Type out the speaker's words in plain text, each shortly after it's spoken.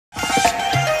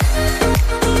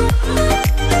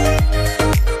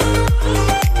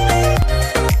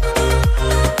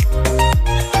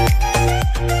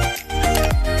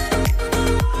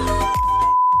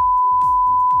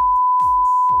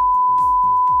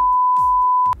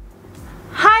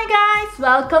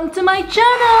Welcome to my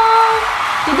channel!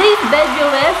 Today's video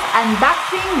is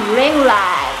unboxing ring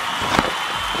light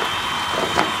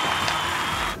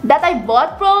that I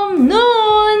bought from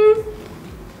Noon.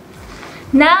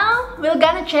 Now, we're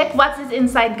gonna check what is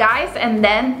inside, guys, and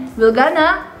then we're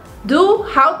gonna do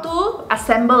how to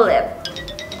assemble it.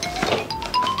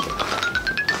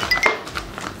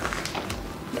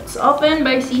 Let's open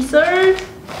by scissor.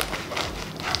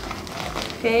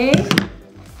 Okay.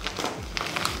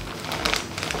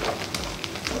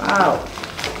 Wow.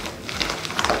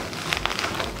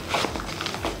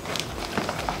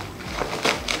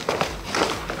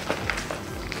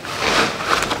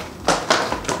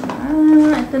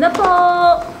 Ito na po.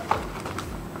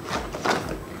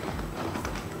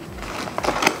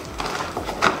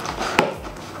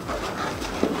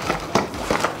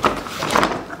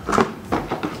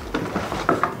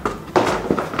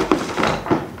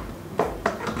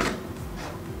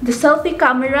 The selfie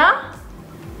camera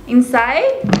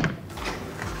inside.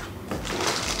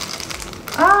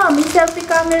 May selfie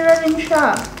camera rin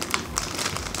siya.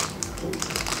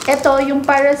 Ito yung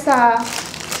para sa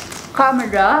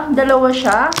camera, dalawa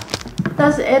siya.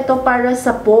 Tapos ito para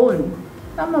sa phone.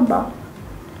 Tama ba?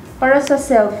 Para sa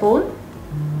cellphone?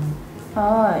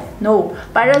 Ay, no.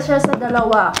 Para siya sa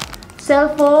dalawa.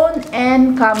 Cellphone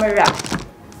and camera.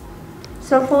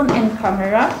 Cellphone and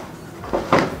camera.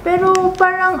 Pero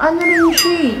parang ano rin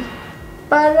siya.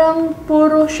 Parang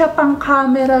puro siya pang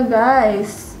camera,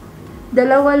 guys.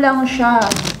 Dalawa lang siya.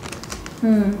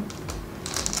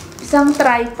 Isang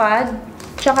tripod,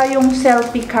 tsaka yung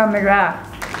selfie camera.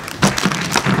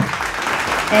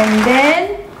 And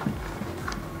then,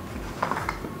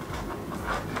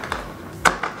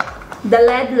 the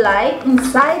LED light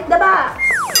inside the box.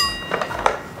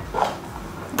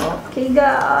 Okay,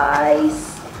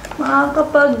 guys.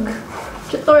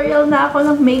 Makakapag-tutorial na ako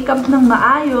ng makeup ng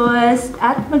maayos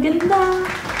at maganda.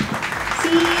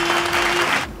 See?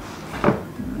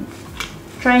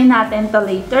 Try natin to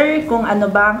later kung ano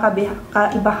ba ang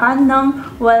kaibahan ng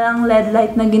walang LED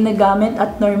light na ginagamit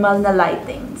at normal na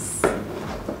lightings.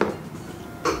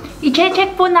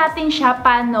 I-check po natin siya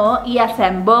paano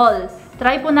i-assemble.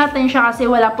 Try po natin siya kasi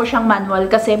wala po siyang manual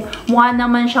kasi mukha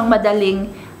naman siyang madaling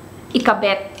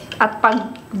ikabit at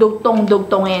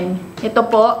pagdugtong-dugtongin. Ito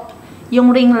po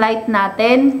yung ring light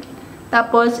natin.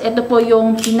 Tapos ito po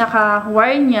yung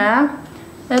pinaka-wire niya.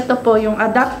 Ito po yung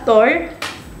adapter.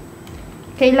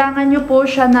 Kailangan nyo po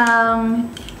siya ng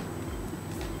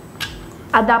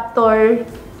adapter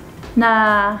na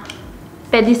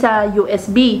pwede sa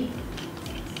USB.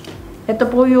 Ito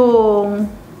po yung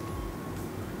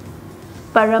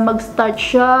para mag-start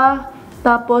siya.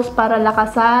 Tapos para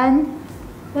lakasan.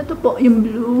 Ito po yung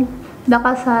blue.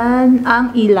 Lakasan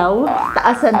ang ilaw.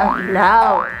 Taasan ang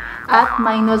ilaw. At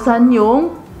minusan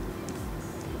yung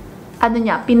ano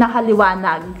niya,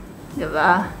 pinakaliwanag.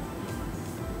 Diba?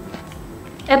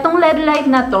 Etong LED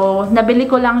light na to, nabili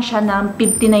ko lang siya ng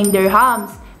 59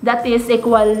 dirhams. That is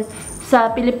equal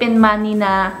sa Philippine money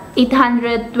na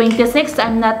 826.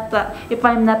 If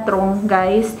I'm not wrong,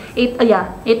 guys.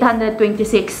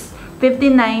 826.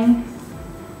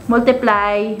 59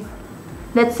 multiply,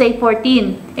 let's say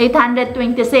 14.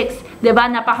 826. Diba?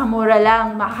 Napakamura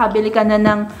lang. Makakabili ka na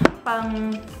ng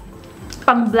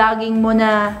pang-vlogging mo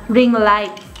na ring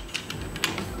light.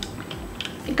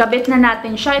 Ikabit na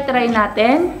natin siya. I-try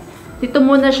natin. Dito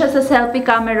muna siya sa selfie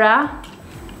camera.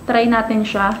 Try natin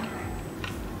siya.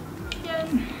 Yan.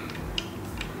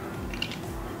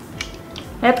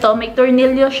 Eto, may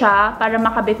tornilyo siya para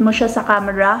makabit mo siya sa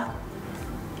camera.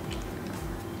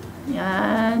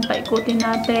 Yan. Paikutin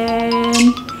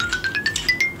natin.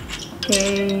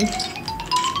 Okay.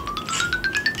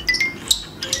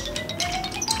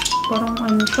 Parang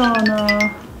ano siya na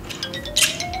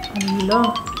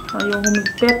ano. Ayaw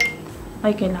humigpit.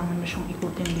 Ay, kailangan mo siyang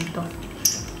ikutin dito.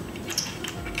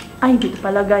 Ay, dito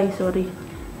pala, guys. Sorry.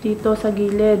 Dito sa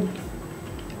gilid.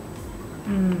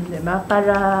 Diba?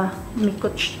 Para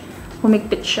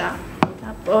humigpit siya.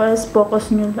 Tapos,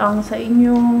 focus nyo lang sa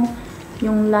inyo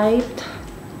yung light.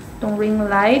 Itong ring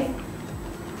light.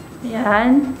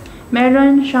 Ayan.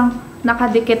 Meron siyang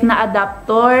nakadikit na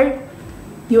adapter.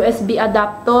 USB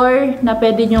adapter na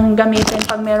pwede nyong gamitin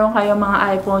pag meron kayong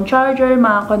mga iPhone charger,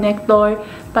 mga connector,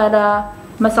 para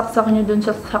masaksak nyo dun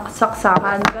sa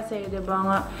saksakan. Kasi, diba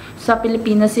nga, sa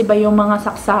Pilipinas iba yung mga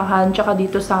saksakan, tsaka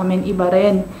dito sa amin iba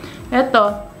rin.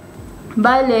 Eto,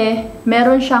 bale,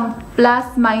 meron siyang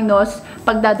plus, minus,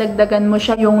 pag dadagdagan mo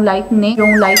siya yung lightning,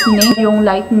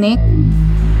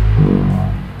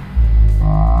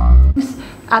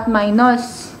 at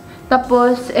minus.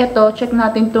 Tapos, eto, check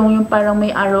natin itong yung parang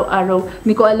may arrow-arrow.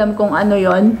 Hindi ko alam kung ano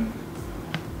yon.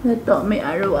 Ito, may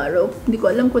araw-araw. Hindi ko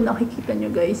alam kung nakikita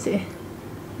nyo guys eh.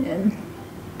 Yan.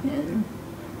 Yan.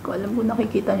 Hindi ko alam kung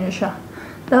nakikita nyo siya.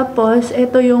 Tapos,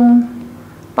 ito yung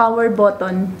power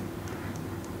button.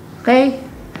 Okay?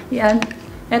 Yan.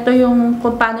 Ito yung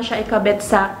kung paano siya ikabit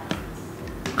sa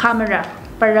camera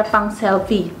para pang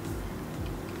selfie.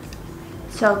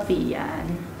 Selfie,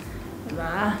 yan.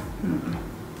 Diba?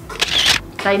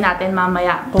 Try natin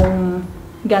mamaya kung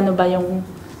gaano ba yung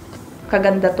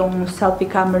kaganda tong selfie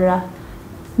camera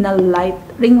na light,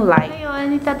 ring light.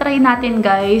 Ngayon, itatry natin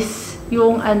guys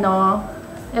yung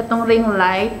itong ring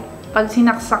light pag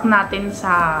sinaksak natin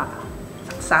sa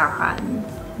saksakan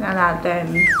na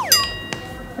natin.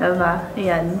 Diba?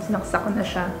 Ayan, sinaksak ko na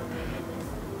siya.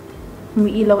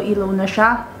 Umiilaw-ilaw na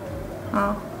siya.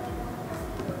 Oh.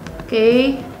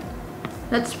 Okay.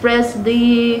 Let's press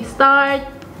the start.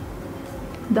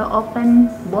 The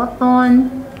open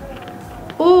button.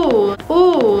 Ooh!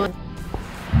 Ooh!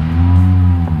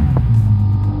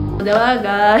 Diba,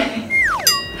 guys?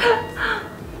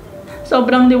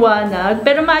 Sobrang liwanag.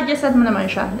 Pero ma-adjustan mo naman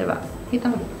siya, diba? Kita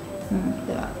mo?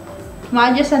 Diba?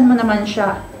 Ma-adjustan mo naman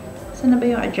siya. Saan na ba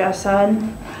yung adjustan?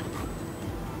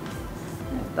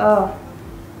 Ito.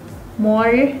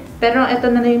 More. Pero ito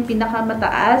na yung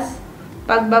pinakamataas.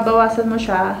 Pag babawasan mo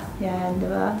siya, yan,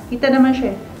 diba? Kita naman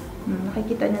siya.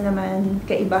 Nakikita nyo naman,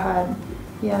 kaibahan.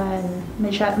 Yan. May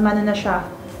siya, na siya.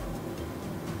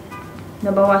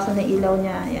 Nabawasan na ilaw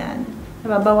niya. Yan.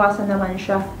 Nababawasan naman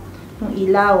siya yung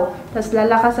ilaw. Tapos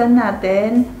lalakasan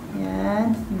natin.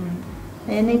 Yan.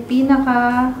 Ayan ay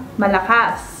pinaka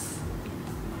malakas.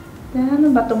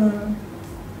 Ano ba itong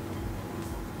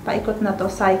paikot na to?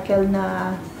 Cycle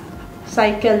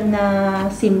na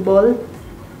symbol.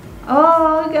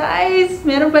 Oh, guys!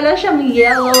 Meron pala siyang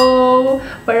yellow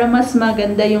para mas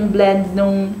maganda yung blend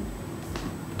nung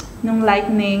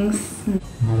lightnings.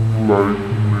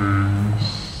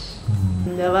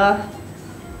 Diba?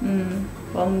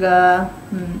 Bongga.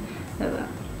 Diba?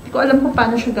 Hindi ko alam kung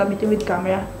paano siya gamitin with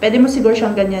camera. Pwede mo siguro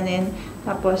siyang ganyanin.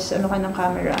 Tapos, ano ka ng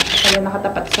camera. Kaya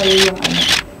nakatapat sa'yo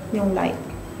yung light.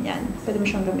 Yan. Pwede mo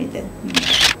siyang gamitin.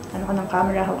 Ano ka ng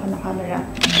camera, hawak ka ng camera.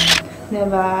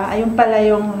 Diba? Ayun pala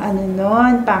yung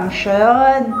nun,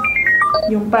 function.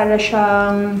 Yung para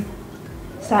siyang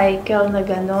cycle na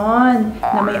ganon.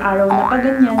 Na may araw na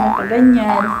paganyan, na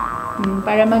paganyan.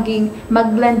 Para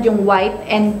mag-blend yung white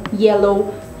and yellow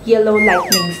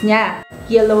lightnings niya.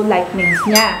 Yellow lightnings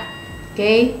niya.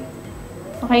 Okay?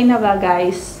 Okay na ba,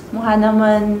 guys? Mukha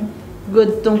naman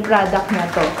good tong product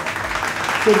na to.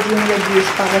 Good yung reviews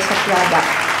para sa product.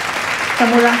 Sa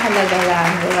murang halaga lang,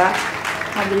 diba?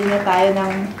 Mabili na tayo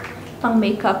ng pang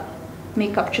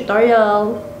makeup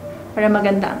tutorial para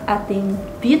maganda ang ating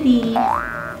beauty.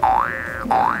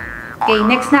 Okay,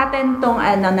 next natin tong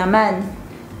naman,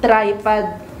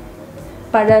 tripod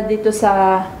para dito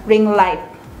sa ring light.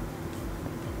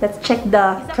 Let's check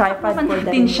the tripod for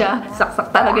the ring light.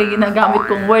 Saksak talaga yung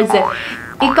ginagamit kong words eh.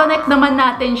 I-connect naman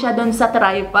natin siya doon sa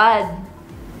tripod.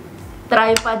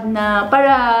 Tripod na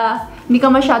para hindi ka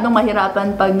masyadong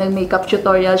mahirapan pag nag-makeup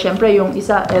tutorial. Siyempre, yung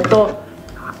isa, ito,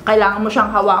 kailangan mo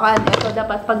siyang hawakan. Ito,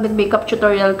 dapat pag nag-makeup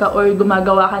tutorial ka or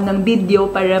gumagawa ka ng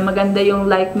video para maganda yung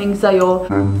lightning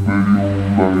sa'yo.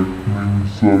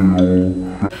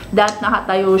 That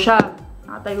nakatayo siya.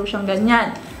 Nakatayo siyang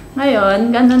ganyan.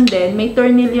 Ngayon, ganun din. May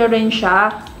tornilyo rin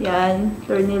siya. Yan,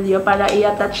 tornilyo para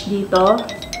i-attach dito.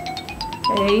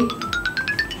 Okay.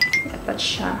 I-attach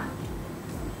siya.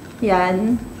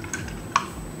 Yan.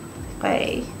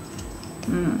 Okay.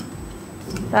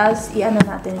 Tapos, i-ano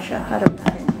natin siya. Harap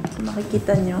natin. Kung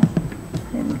makikita nyo.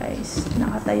 Ayan guys.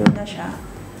 Nakatayo na siya.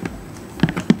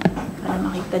 Para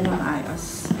makita nyo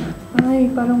maayos.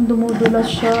 Ay, parang dumudulas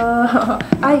siya.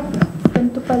 Ay,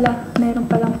 ganito pala. Meron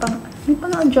palang pang... May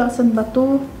pang-adjustan ba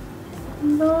to?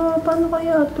 Ano, paano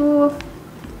kaya to?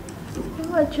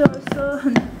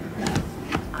 Pang-adjustan.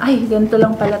 Ay, ganito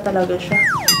lang pala talaga siya.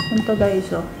 Ganito guys,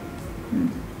 oh.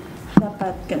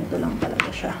 Dapat ganito lang talaga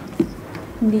siya.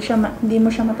 Hindi mo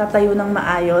siya matatayo ng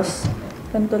maayos.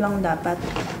 Ganito lang dapat.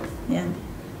 Yan.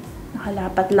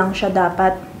 Nakalapat lang siya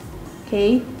dapat.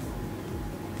 Okay?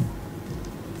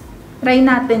 Try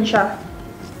natin siya.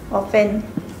 Open.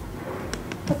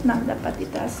 Dapat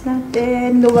itaas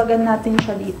natin. Luwagan natin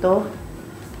siya dito.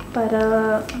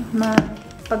 Para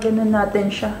pag-ganon natin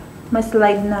siya.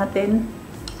 Ma-slide natin.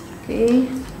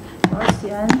 Okay? Tapos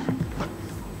yan.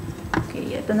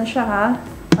 Okay, ito na siya ha.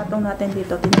 Patong natin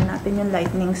dito. Tingnan natin yung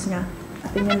lightnings niya.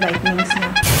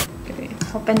 Okay,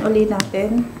 open ulit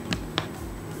natin.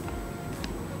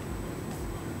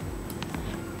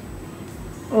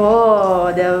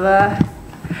 Oh, diba?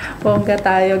 Bongga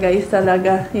tayo guys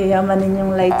talaga. Yayamanin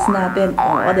yung lights natin.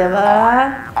 O, diba?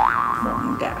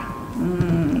 Bongga.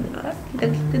 Diba?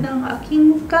 Kita-kita na ang aking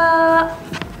mukha.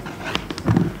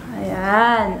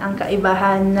 Ayan. Ang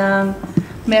kaibahan ng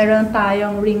meron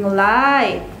tayong ring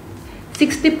light.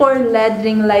 64 LED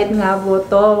ring light nga po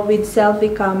to with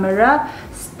selfie camera,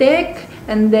 stick,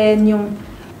 and then yung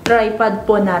tripod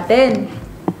po natin.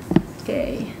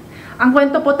 Okay. Ang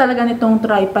kwento po talaga nitong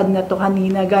tripod na to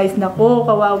kanina, guys. Nako,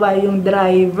 kawawa yung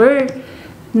driver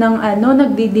ng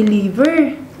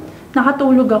nagdi-deliver.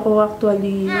 Nakatulog ako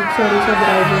actually. Sorry sa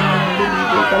driver na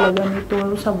nag-deliver talaga nito.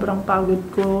 Sobrang pagod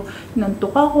ko.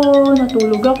 Nantok ako,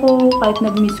 natulog ako, kahit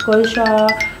nag-miss call siya.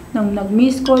 Nang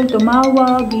nag-miss call,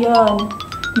 tumawag, yan.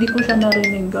 Hindi ko siya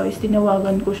narinig, guys.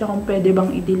 Tinawagan ko siya kung pwede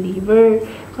bang i-deliver.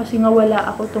 Kasi nga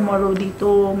wala ako tomorrow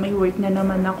dito. May work na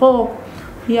naman ako.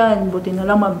 Yan, buti na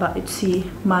lang mabait si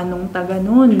Manong taga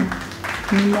nun.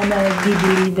 Hindi na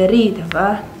nag-delivery,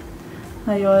 diba?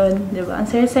 Ayun, diba? Ang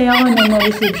saya-saya ko na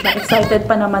na-receive siya. Excited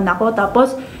pa naman ako.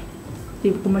 Tapos,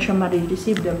 hindi ko mo siya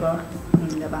ma-receive, diba?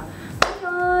 Diba?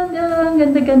 Ayun, ang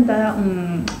ganda-ganda.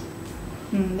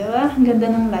 Diba? Ang ganda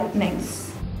ng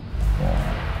lightnings.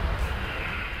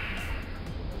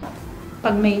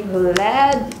 Pag may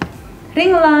LED,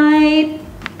 ring light.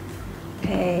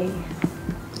 Okay.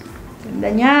 Ganda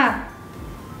niya.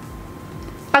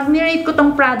 Pag nirate ko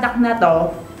tong product na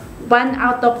to, 1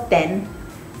 out of 10,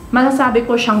 masasabi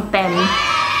ko siyang 10.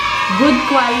 Good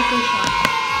quality siya.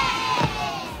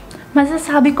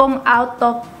 Masasabi kong out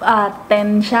of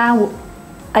 10 siya,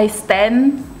 ay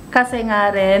 10. Kasi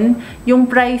nga rin,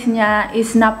 yung price niya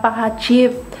is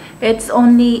napaka-cheap. It's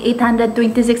only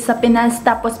 826 sa Pinas,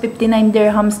 tapos 59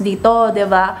 dirhams dito, 'di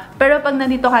ba? Pero pag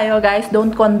nandito kayo, guys,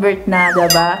 don't convert na, 'di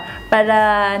ba? Para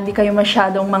hindi kayo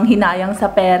masyadong manghinayang sa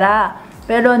pera.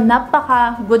 Pero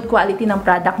napaka-good quality ng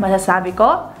product, masasabi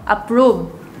ko.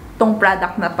 Approve tong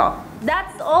product na to.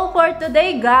 That's all for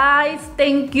today, guys.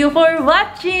 Thank you for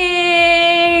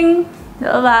watching!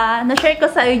 Diba? Na-share ko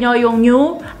sa inyo yung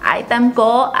new item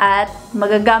ko at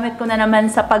magagamit ko na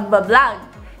naman sa pagbablog.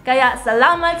 Kaya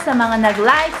salamat sa mga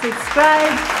nag-like,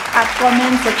 subscribe, at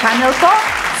comment sa channel ko.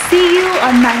 See you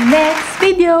on my next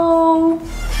video!